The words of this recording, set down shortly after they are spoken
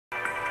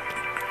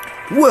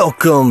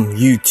Welcome,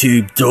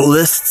 YouTube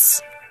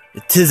duelists.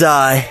 It is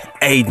I,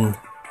 Aiden,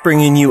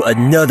 bringing you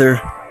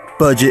another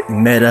budget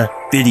meta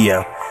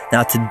video.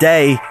 Now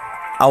today,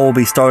 I will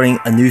be starting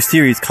a new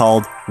series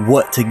called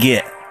What to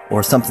Get,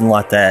 or something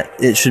like that.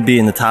 It should be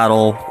in the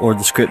title or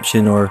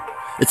description, or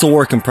it's a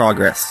work in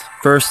progress.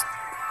 First,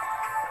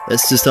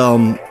 let's just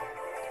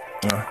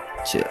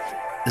let's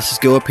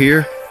just go up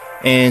here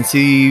and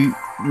see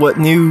what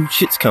new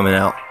shit's coming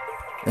out.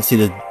 Let's see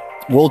the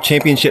World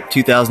Championship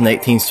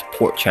 2018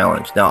 Support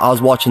Challenge. Now, I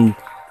was watching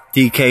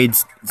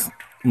DK's,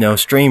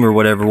 stream or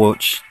whatever,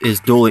 which is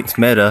Duel Links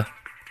meta,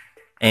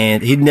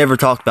 and he'd never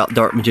talked about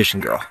Dark Magician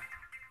Girl.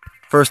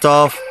 First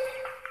off,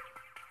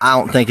 I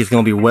don't think it's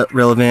going to be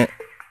relevant.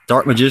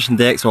 Dark Magician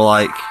decks are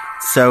like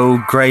so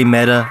gray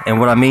meta, and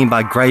what I mean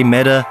by gray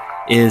meta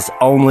is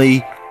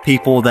only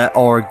people that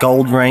are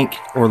gold rank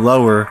or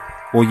lower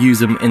will use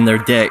them in their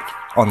deck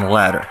on the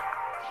ladder.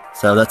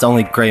 So that's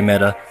only gray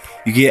meta.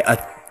 You get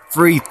a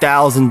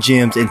 3,000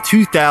 gems and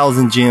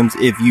 2,000 gems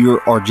if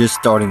you are just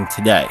starting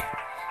today,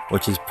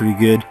 which is pretty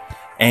good.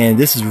 And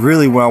this is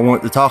really what I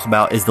want to talk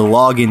about, is the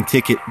login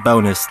ticket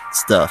bonus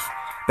stuff.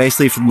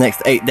 Basically, for the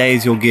next 8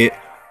 days, you'll get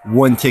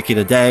 1 ticket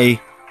a day,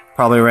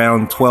 probably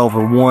around 12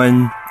 or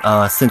 1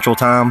 Central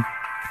Time.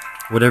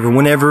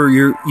 Whenever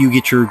you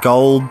get your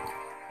gold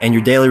and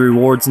your daily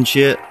rewards and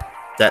shit,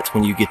 that's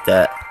when you get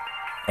that.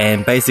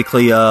 And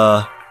basically,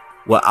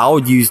 what I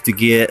would use to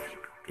get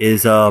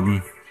is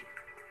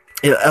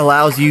it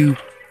allows you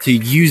to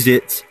use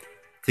it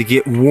to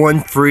get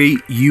 1 free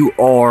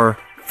UR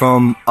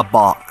from a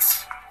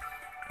box.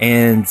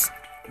 And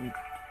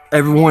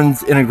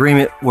everyone's in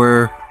agreement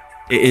where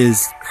it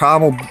is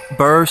Primal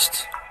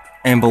Burst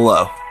and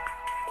below.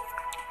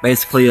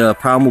 Basically,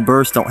 Primal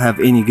Burst don't have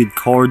any good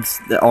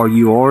cards that are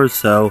URs,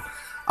 so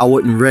I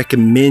wouldn't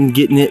recommend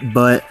getting it.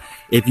 But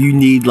if you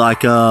need,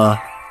 like,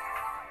 I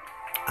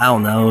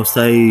don't know,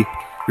 say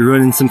you're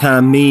running some kind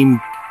of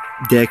meme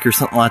deck or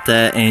something like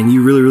that, and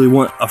you really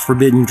want a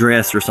forbidden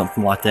dress or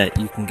something like that,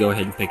 you can go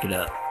ahead and pick it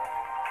up.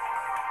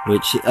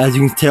 Which, as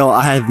you can tell,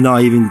 I have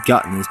not even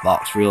gotten this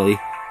box, really.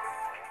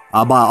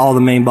 I buy all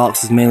the main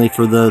boxes mainly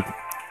for the,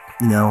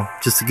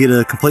 just to get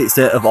a complete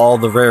set of all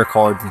the rare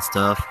cards and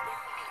stuff.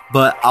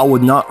 But I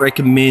would not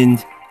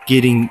recommend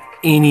getting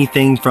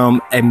anything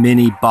from a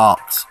mini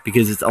box,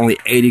 because it's only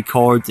 80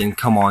 cards, and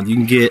come on, you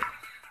can get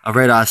a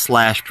Red Eye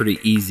Slash pretty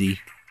easy.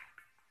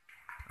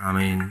 I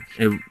mean,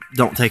 it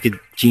don't take a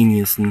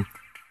genius, and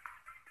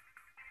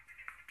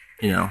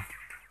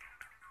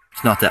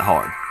it's not that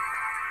hard.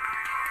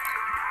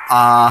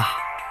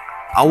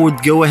 I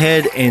would go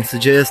ahead and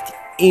suggest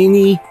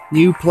any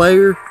new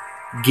player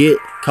get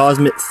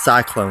Cosmic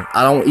Cyclone.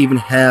 I don't even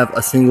have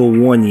a single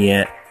one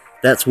yet.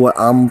 That's what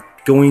I'm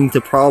going to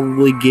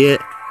probably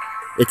get.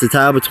 It's a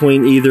tie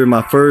between either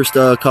my first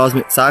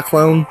Cosmic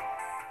Cyclone,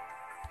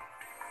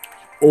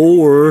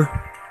 or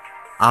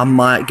I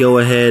might go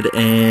ahead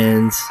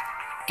and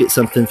get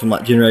something from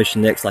like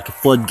Generation Next, like a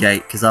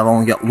Floodgate, because I've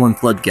only got 1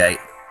 Floodgate.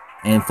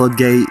 And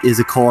Floodgate is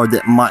a card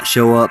that might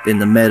show up in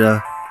the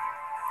meta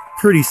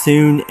pretty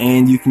soon,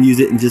 and you can use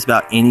it in just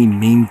about any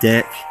meme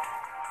deck.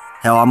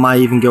 Hell, I might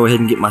even go ahead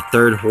and get my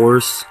 3rd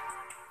horse,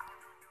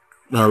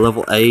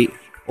 level 8,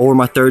 or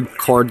my 3rd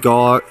card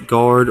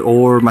guard,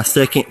 or my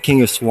 2nd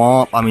King of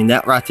Swamp. I mean,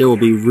 that right there will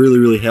be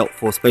really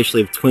helpful,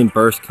 especially if Twin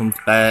Burst comes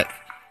back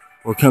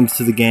or comes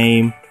to the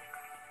game.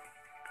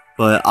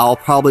 But I'll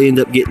probably end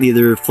up getting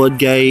either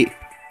Floodgate,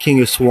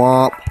 King of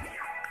Swamp,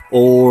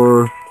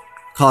 or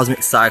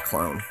Cosmic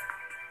Cyclone.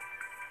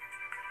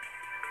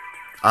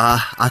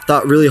 I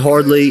thought really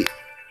hardly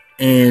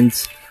and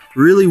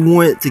really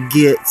wanted to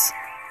get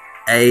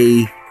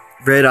a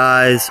Red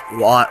Eyes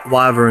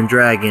Wyvern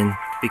Dragon,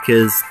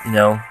 because,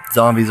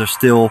 zombies are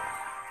still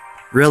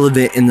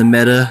relevant in the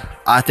meta.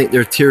 I think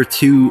they're tier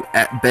 2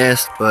 at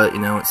best, but,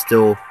 it's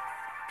still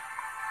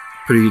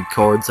pretty good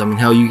cards. I mean,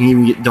 hell, you can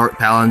even get Dark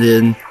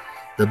Paladin,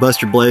 the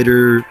Buster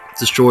Blader,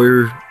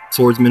 Destroyer,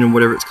 Swordsman, and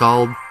whatever it's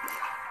called.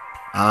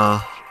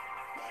 I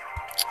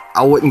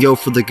wouldn't go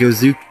for the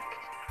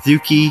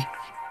Gozuki,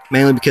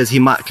 mainly because he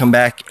might come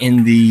back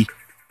in the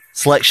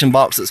selection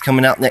box that's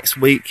coming out next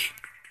week.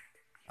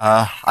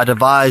 I'd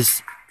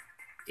advise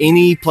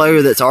any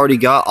player that's already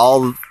got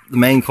all of the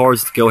main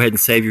cards to go ahead and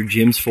save your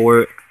gems for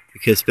it,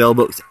 because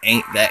spellbooks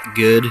ain't that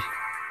good.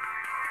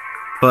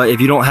 But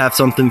if you don't have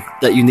something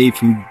that you need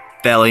from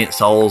Valiant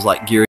Souls,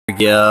 like Gear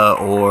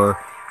or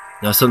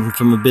something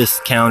from Abyss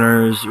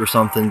counters or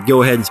something,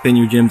 go ahead and spend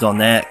your gems on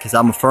that, because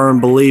I'm a firm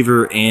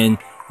believer in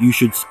you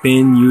should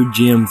spend your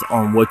gems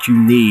on what you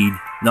need,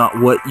 not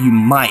what you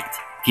might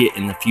get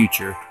in the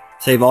future.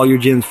 Save all your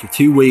gems for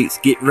 2 weeks,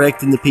 get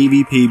wrecked in the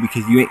PvP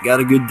because you ain't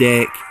got a good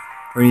deck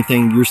or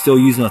anything. You're still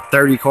using a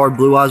 30 card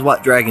Blue Eyes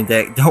White Dragon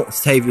deck. Don't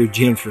save your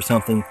gems for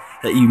something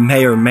that you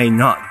may or may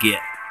not get.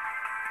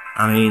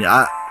 I mean,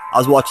 I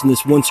was watching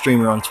this one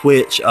streamer on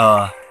Twitch,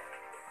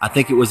 I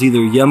think it was either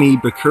Yummy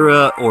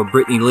Bakura or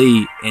Brittany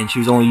Lee, and she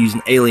was only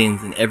using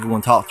aliens, and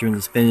everyone talked her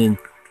into spending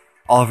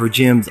all of her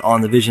gems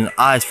on the Vision of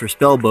Eyes for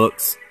spell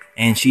books,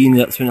 and she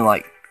ended up spending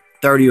like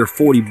 30 or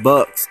 40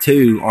 bucks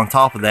too on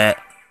top of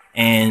that,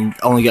 and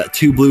only got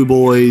 2 blue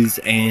boys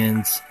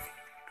and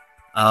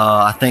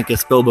I think a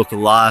spell book of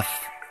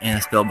life and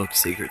a spell book of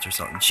secrets or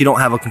something. She don't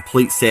have a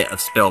complete set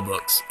of spell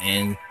books,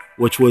 and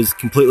which was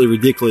completely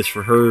ridiculous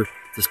for her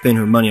to spend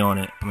her money on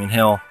it. I mean,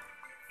 hell,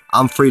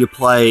 I'm free to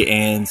play,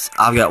 and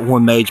I've got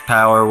 1 mage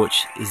power,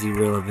 which is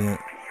irrelevant,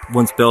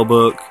 1 spell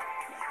book,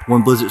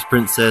 1 Blizzard's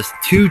Princess,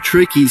 2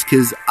 trickies,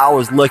 because I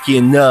was lucky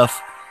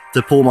enough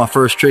to pull my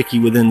first tricky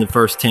within the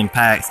first 10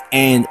 packs,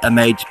 and a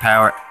mage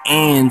power,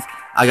 and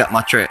I got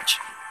my Tretch.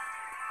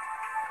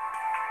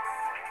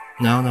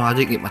 No, I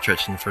didn't get my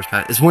Tretch in the first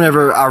pack. It's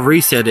whenever I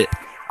reset it,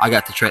 I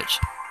got the Tretch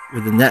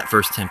within that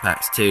first 10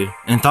 packs too.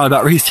 And thought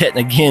about resetting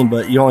again,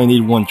 but you only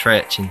need 1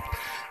 Tretch. And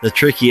the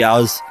tricky, I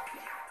was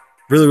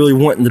really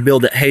wanting to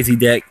build that hazy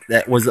deck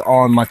that was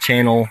on my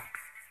channel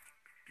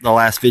the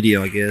last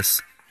video, I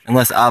guess.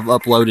 Unless I've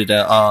uploaded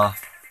a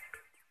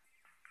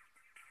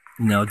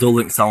Duel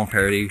Links song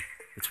parody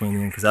between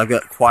them, because I've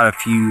got quite a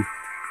few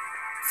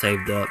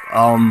saved up.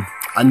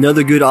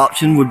 Another good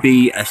option would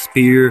be a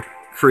Spear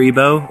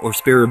Karibo or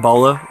Spear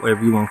Ebola,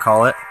 whatever you want to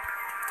call it.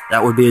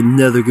 That would be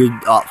another good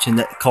option.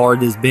 That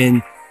card has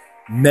been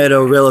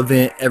meta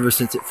relevant ever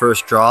since it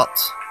first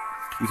dropped.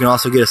 You can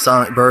also get a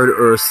Sonic Bird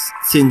or a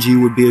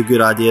Sinju would be a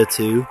good idea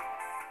too.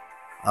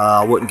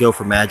 I wouldn't go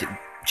for Magic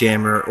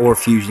Jammer or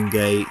Fusion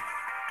Gate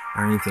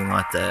or anything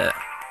like that.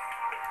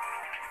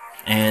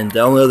 And the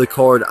only other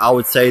card I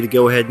would say to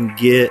go ahead and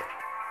get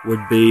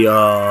would be,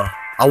 I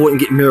wouldn't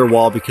get Mirror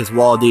Wall, because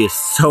Wall D is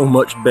so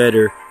much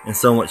better and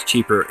so much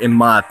cheaper in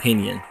my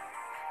opinion.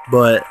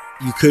 But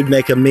you could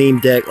make a meme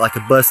deck, like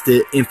a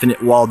busted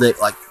infinite wall deck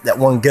like that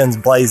one Guns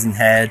Blazing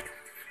had,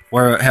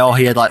 where hell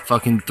he had like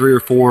fucking 3 or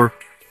 4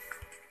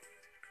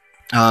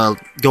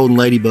 golden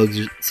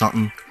ladybugs or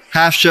something.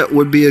 Half Shut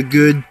would be a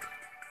good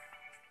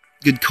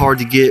card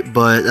to get,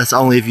 but that's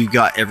only if you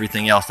got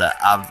everything else that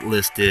I've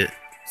listed.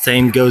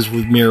 Same goes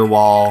with Mirror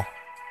Wall.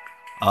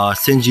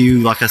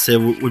 Sinju, like I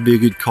said, would be a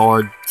good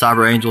card.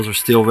 Cyber Angels are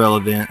still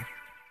relevant.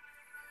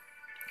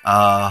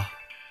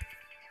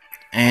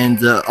 And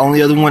the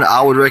only other one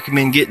I would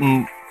recommend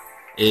getting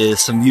is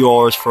some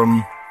URs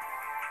from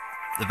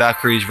the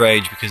Valkyrie's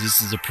Rage, because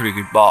this is a pretty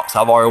good box.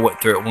 I've already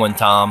went through it one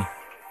time,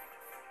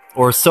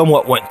 or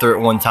somewhat went through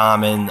it one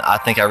time, and I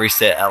think I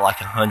reset at like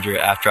 100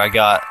 after I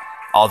got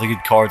all the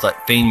good cards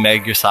like Fiend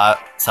Mega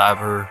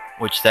Cyber,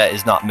 which that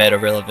is not meta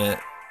relevant.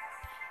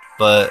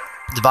 But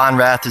Divine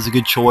Wrath is a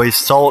good choice.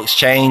 Soul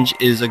Exchange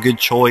is a good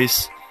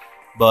choice,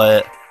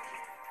 but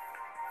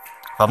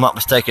if I'm not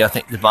mistaken, I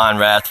think Divine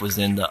Wrath was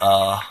in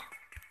the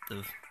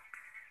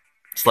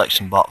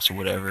selection box or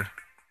whatever.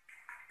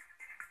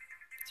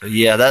 So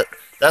yeah,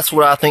 that's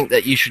what I think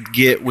that you should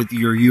get with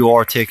your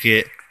UR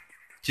ticket.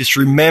 Just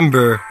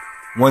remember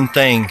one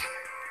thing: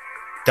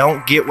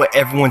 don't get what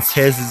everyone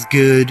says is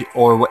good,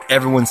 or what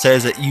everyone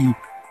says that you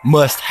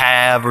must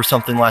have or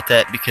something like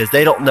that, because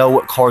they don't know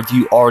what cards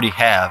you already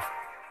have.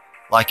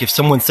 Like if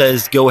someone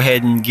says go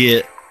ahead and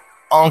get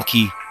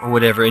Anki or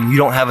whatever, and you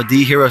don't have a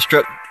D Hero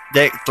Struck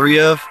deck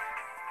 3 of,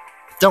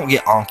 don't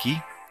get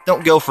Anki.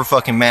 Don't go for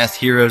fucking Masked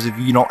Heroes if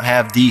you don't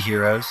have D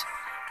Heroes.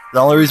 The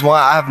only reason why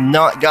I have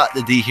not got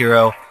the D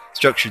Hero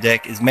Structure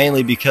deck is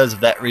mainly because of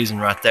that reason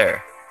right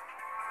there.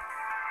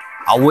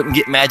 I wouldn't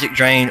get Magic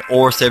Drain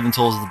or 7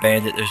 Tools of the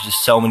Bandit. There's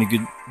just so many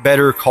good,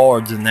 better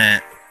cards than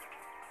that.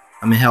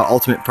 I mean, hell,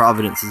 Ultimate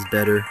Providence is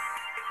better.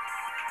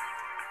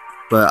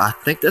 But I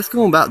think that's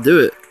going to about do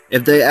it.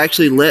 If they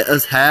actually let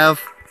us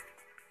have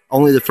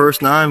only the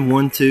first 9,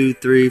 1, 2,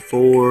 3,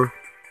 4,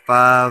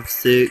 5,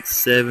 6,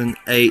 7,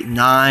 8,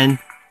 9,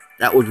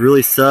 that would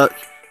really suck.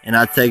 And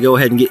I'd say go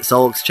ahead and get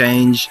Soul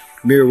Exchange,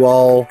 Mirror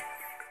Wall,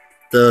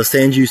 the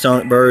Sanju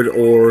Sonic Bird,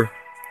 or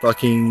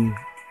fucking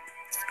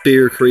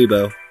Spear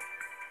Karibo.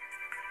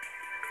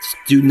 Just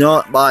do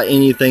not buy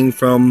anything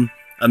from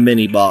a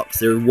mini box.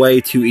 They're way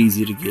too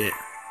easy to get.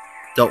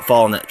 Don't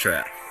fall in that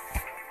trap.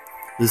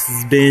 This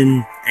has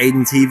been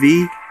Aiden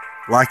TV.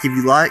 Like if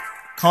you like.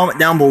 Comment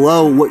down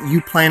below what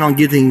you plan on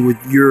getting with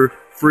your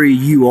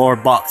free UR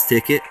box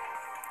ticket.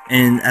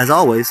 And as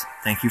always,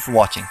 thank you for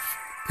watching.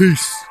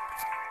 Peace.